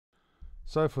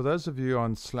So for those of you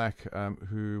on Slack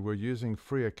who were using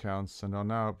free accounts and are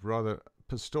now rather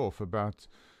pissed off about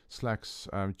Slack's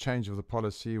change of the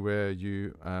policy where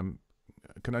you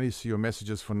can only see your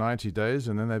messages for 90 days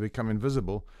and then they become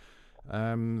invisible,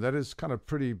 that is kind of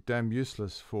pretty damn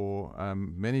useless for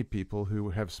many people who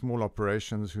have small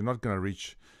operations, who are not going to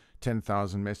reach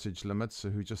 10,000 message limits,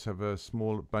 who just have a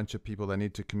small bunch of people they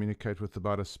need to communicate with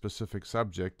about a specific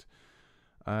subject.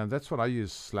 That's what I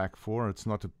use Slack for. It's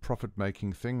not a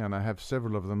profit-making thing, and I have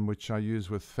several of them which I use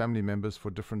with family members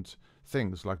for different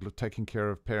things, like taking care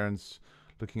of parents,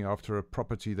 looking after a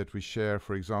property that we share,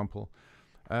 for example.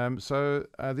 So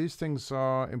these things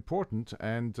are important,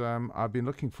 and I've been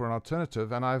looking for an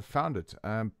alternative, and I've found it.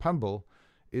 Pumble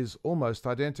is almost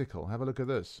identical. Have a look at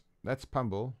this. That's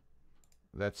Pumble.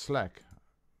 That's Slack.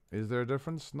 Is there a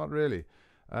difference? Not really.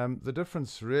 The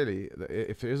difference really,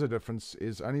 if there is a difference,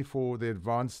 is only for the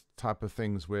advanced type of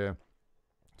things where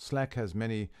Slack has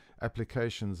many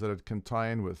applications that it can tie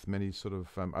in with, many sort of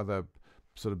other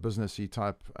sort of businessy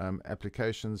type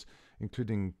applications,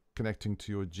 including connecting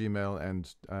to your Gmail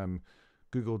and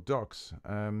Google Docs.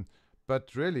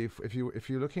 But really, if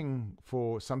you're looking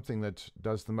for something that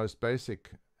does the most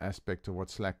basic aspect of what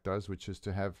Slack does, which is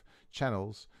to have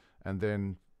channels and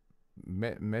then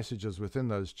messages within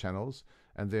those channels,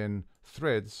 and then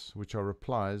threads, which are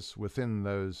replies within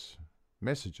those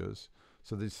messages.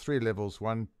 So there's 3 levels,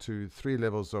 1, 2, 3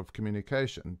 levels of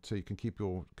communication, so you can keep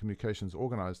your communications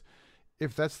organized.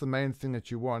 If that's the main thing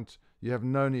that you want, you have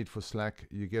no need for Slack.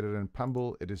 You get it in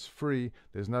Pumble. It is free.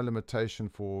 There's no limitation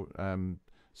for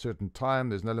certain time.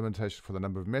 There's no limitation for the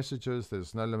number of messages.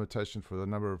 There's no limitation for the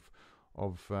number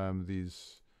of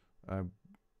these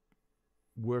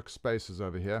workspaces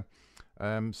over here.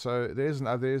 So there's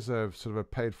a sort of a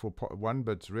paid for one,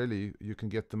 but really you can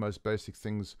get the most basic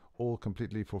things all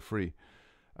completely for free.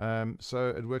 So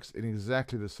it works in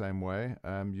exactly the same way.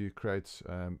 You create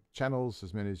channels,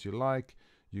 as many as you like.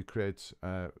 You create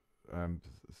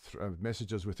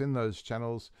messages within those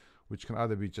channels, which can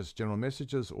either be just general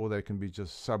messages or they can be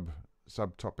just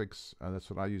subtopics. That's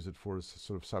what I use it for, is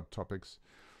sort of subtopics.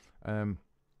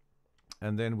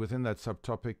 And then within that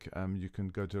subtopic, you can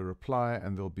go to a reply,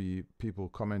 and there'll be people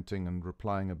commenting and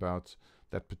replying about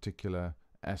that particular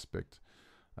aspect.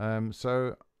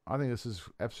 So I think this is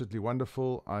absolutely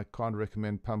wonderful. I can't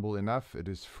recommend Pumble enough. It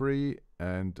is free,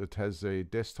 and it has a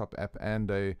desktop app and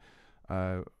a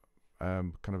kind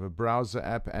of a browser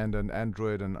app and an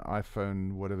Android and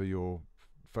iPhone, whatever your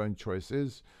phone choice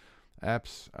is,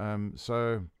 apps.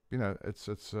 So you know, it's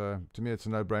to me it's a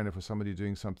no-brainer for somebody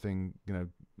doing something, you know,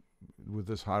 with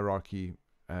this hierarchy,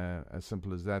 as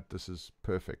simple as that. This is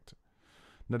perfect.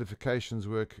 Notifications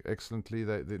work excellently.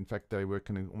 In fact, they work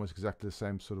in almost exactly the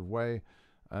same sort of way.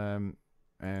 And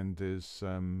there's,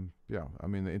 yeah, I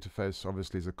mean, the interface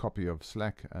obviously is a copy of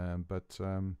Slack, but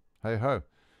hey ho,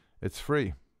 it's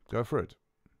free. Go for it.